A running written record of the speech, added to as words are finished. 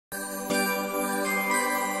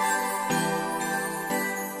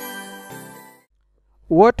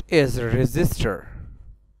What is a resistor?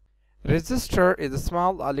 Resistor is a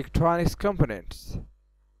small electronics components.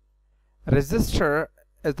 Resistor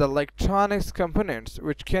is the electronics components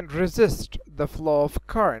which can resist the flow of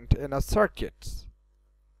current in a circuit.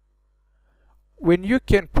 When you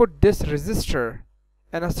can put this resistor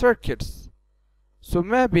in a circuit, so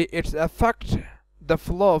maybe it affects the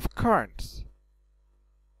flow of currents.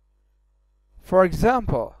 For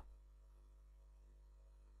example,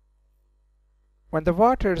 when the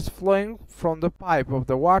water is flowing from the pipe of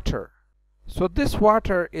the water, so this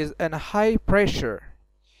water is in high pressure.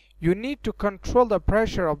 You need to control the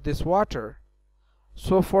pressure of this water.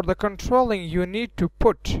 So for the controlling, you need to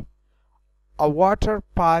put a water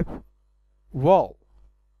pipe wall.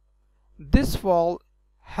 This wall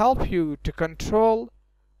help you to control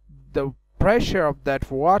the pressure of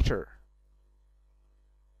that water.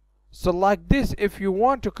 So like this, if you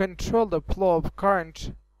want to control the flow of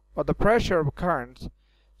current or the pressure of current,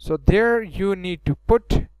 so there you need to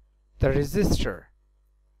put the resistor.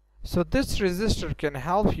 So this resistor can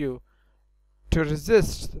help you to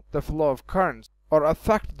resist the flow of current or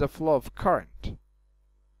affect the flow of current.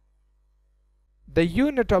 The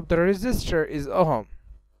unit of the resistor is ohm.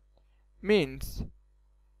 Means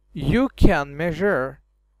you can measure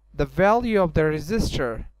the value of the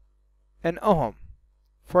resistor in ohm.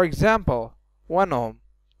 For example, 1 ohm,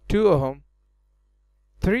 2 ohm,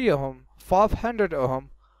 3 ohm, 500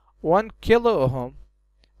 ohm, 1 kilo ohm,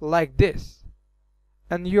 like this.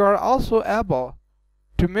 And you are also able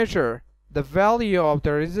to measure the value of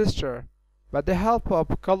the resistor by the help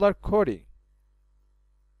of color coding.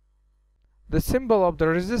 The symbol of the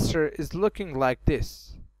resistor is looking like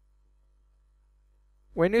this.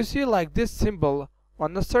 When you see like this symbol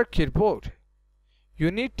on the circuit board,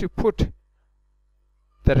 you need to put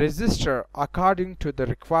the resistor according to the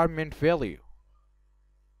requirement value.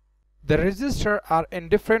 The resistors are in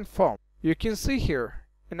different form. You can see here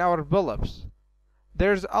in our bulbs.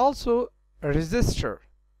 There is also a resistor.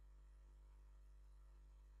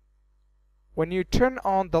 When you turn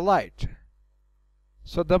on the light,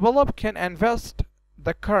 so the bulb can invest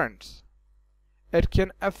the currents. It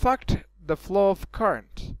can affect the flow of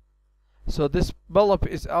current. So this bulb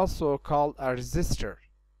is also called a resistor.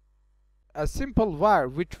 A simple wire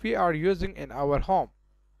which we are using in our home.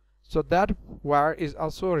 So that wire is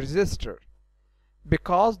also a resistor,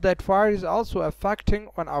 because that wire is also affecting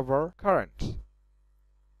on our current.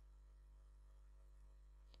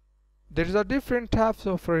 There is a different types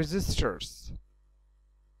of resistors,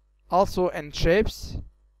 also in shapes,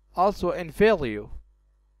 also in value,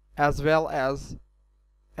 as well as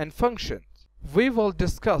in functions. We will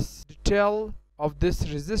discuss detail of this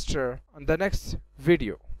resistor on the next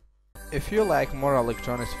video. If you like more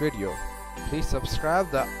electronics video, please subscribe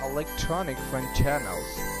the Electronic Fun channels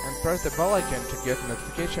and press the bell icon to get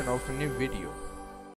notification of a new video.